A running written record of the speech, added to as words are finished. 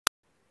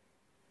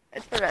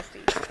It's for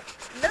Rusty.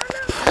 No, no.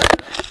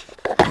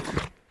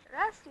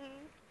 Rusty.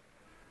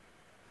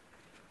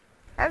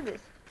 Have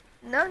this.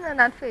 No, no,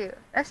 not for you.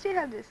 Rusty,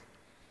 have this.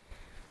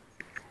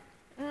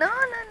 No,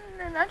 no,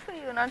 no, not for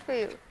you, not for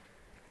you.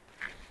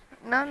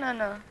 No, no,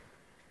 no.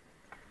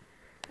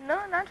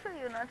 No, not for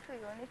you, not for you.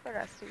 Only for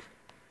Rusty.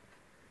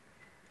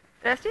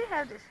 Rusty,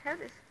 have this, have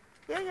this.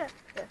 Yeah, yeah,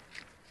 yeah.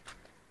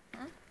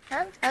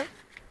 Have.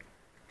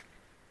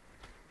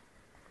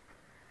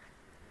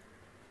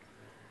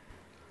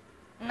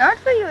 Not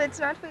for you, it's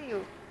not for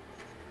you.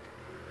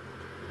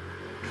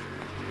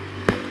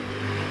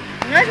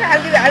 No, no,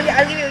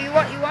 I'll give you. You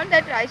want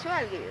that rice? So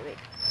I'll give you. Wait.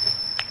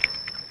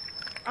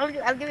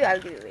 I'll give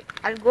you. Wait.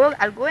 I'll go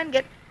and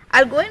get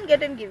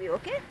and give you.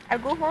 Okay? I'll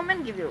go home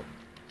and give you.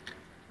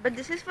 But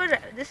this is for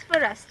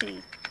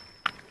Rusty.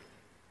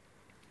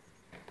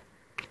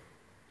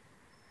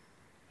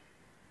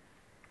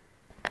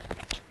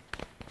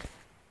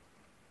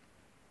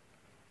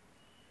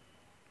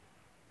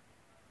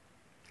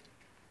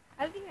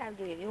 I'll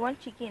give you. You want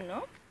chicken,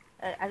 no?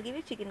 I'll give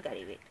you chicken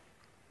curry. Wait.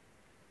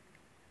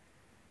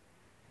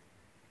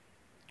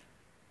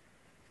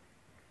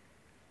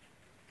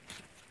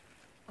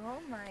 Oh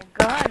my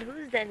God!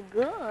 Who's that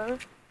girl?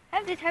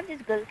 Have this,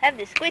 girl. Have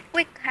this. Quick,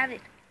 have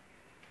it.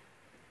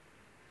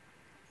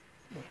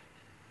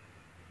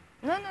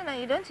 No, no, no.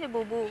 You don't say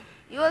boo boo.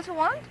 You also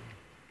want?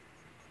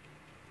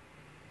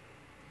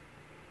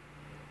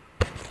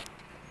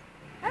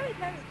 Have it.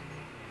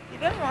 You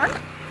don't want?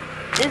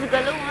 This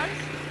girl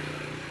wants.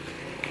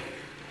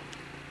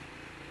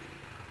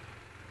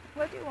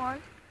 What do you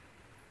want?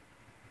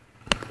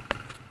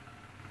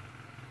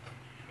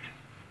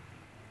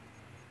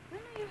 No,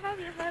 you have.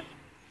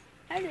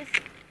 Have this.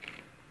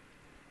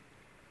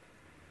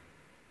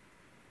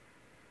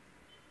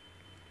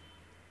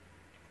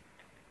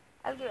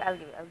 I'll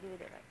give you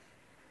the rice.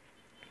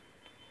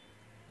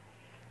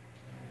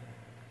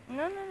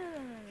 No.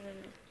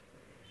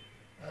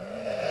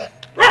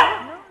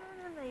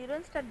 No. You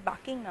don't start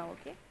barking now,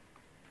 okay?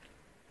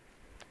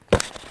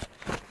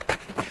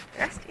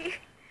 Rusty.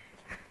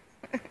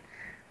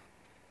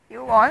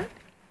 You want?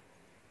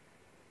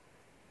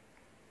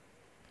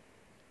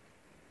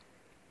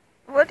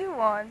 What do you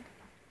want?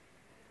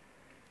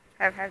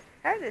 Have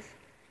this.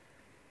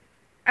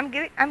 I'm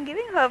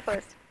giving her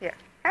first. Here.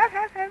 Have.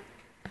 Have. Have it.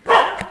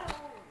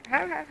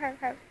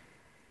 Have.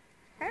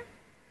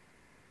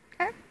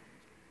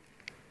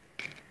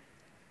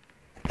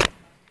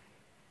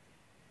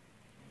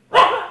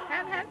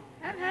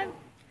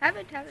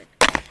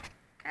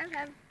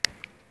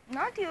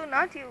 Not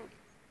you.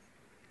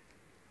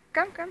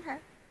 Come,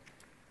 have.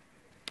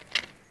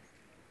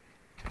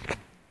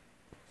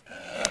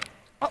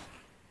 Oh,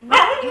 no,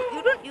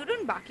 you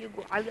don't bark. You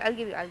go. I'll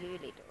give you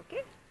later.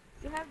 Okay?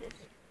 You have this.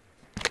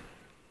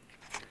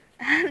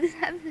 Have this.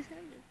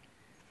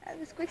 Have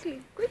this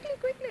quickly.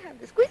 Have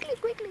this.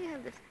 Quickly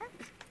have this. Have.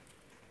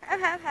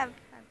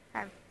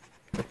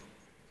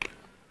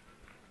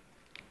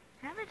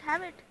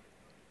 Have it.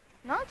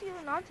 Not you.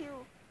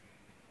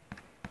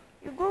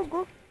 You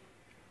go.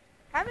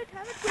 Have it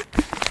quick.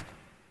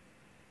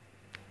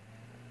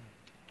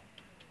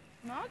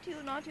 Not you.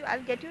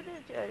 I'll get you the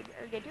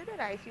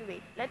rice. You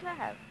wait. Let her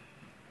have.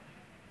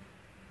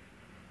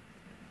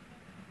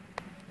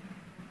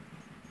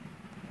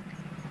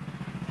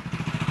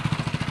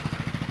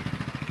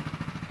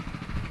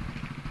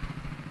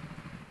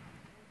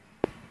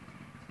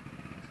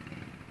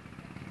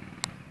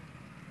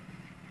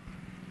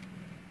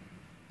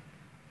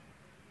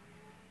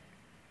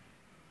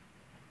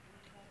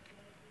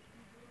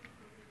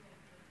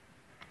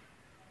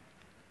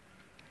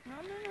 No.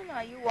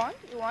 You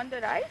want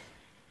the rice?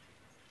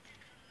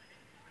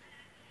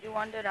 You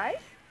want the rice?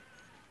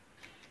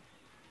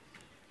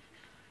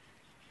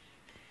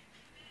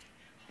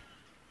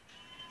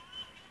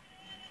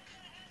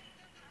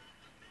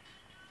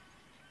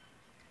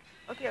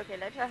 Okay,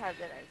 let her have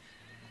the rice.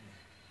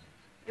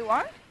 You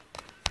want?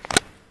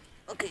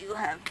 Okay, you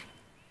have.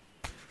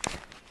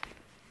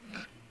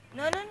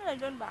 No,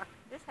 don't bark.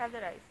 Just have the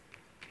rice.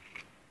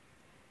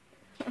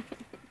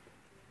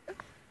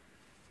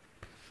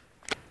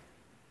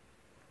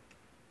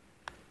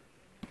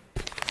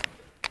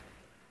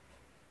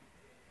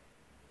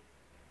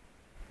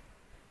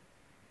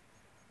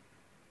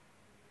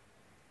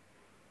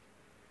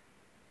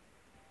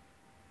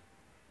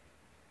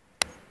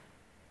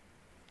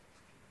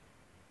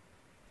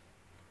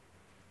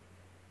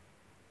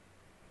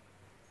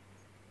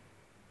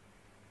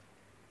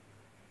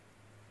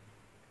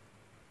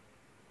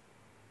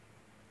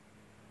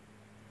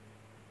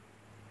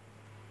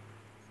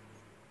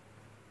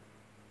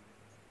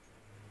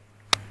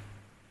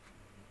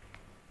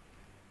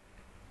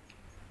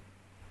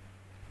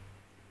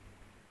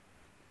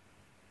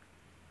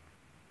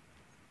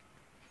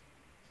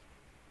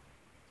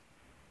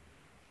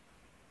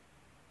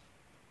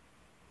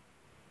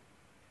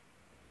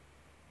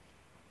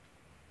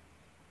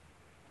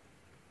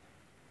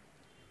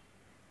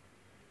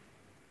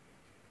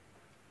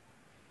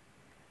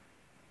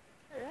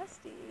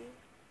 Rusty,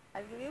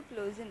 I'll give you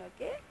closing,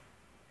 okay?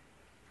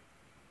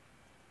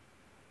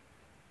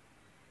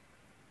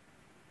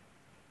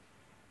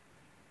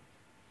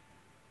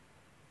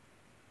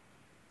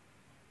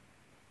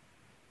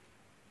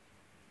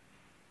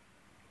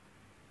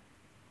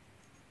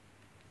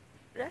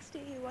 Rusty,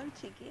 you want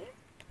chicken?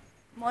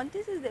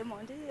 Montes is there.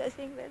 Montes, you are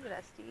saying, where's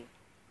Rusty?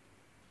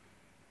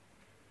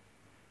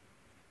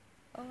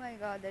 Oh my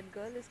god, that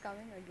girl is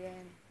coming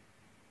again.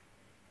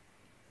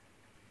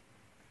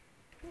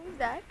 Who's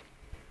that?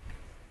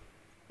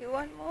 You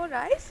want more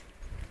rice?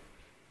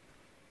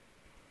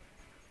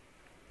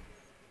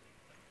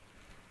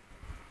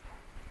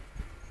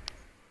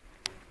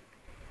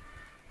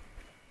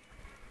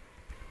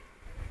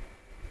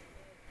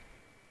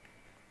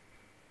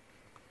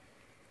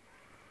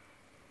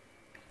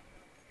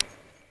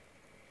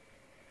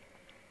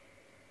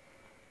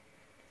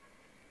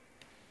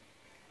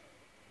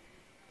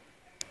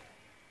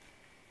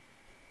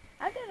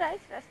 Have the rice,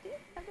 Rusty.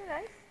 Have the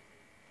rice.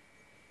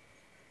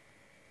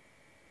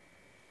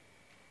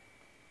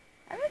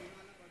 Have it.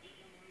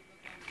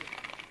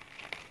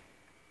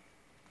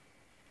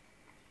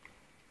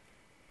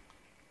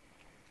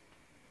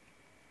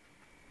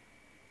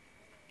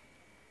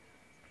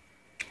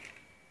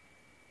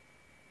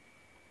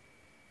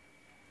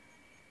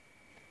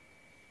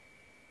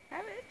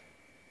 Have it.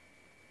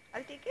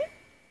 I'll take it.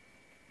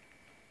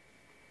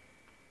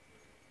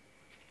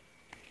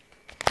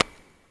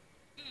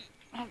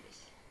 Have this.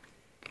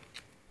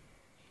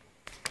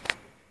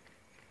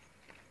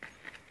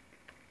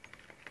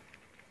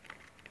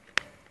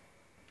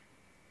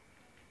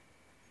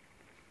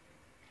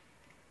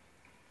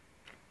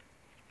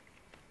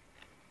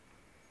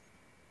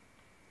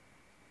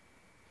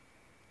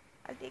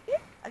 I'll take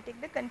it. I'll take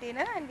the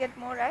container and get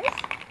more rice.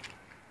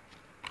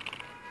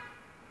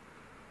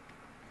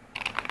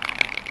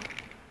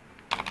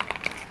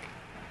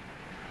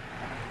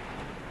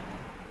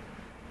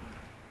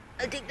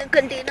 I'll take the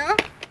container.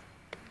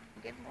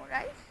 Get more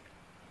rice.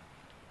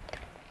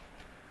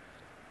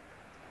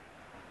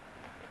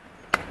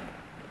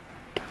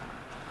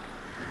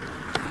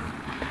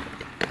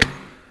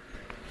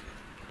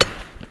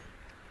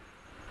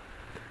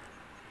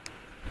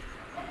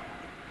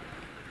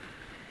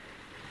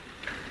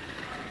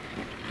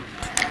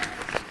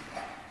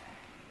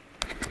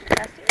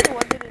 Rusty, you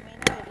want the remaining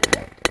little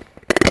bit?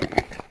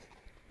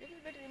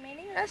 Little bit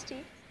remaining,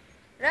 Rusty.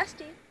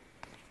 Rusty,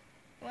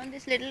 you want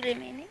this little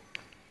remaining?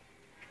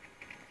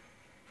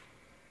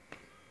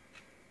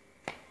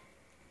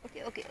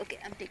 Okay,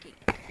 I'm taking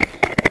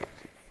it.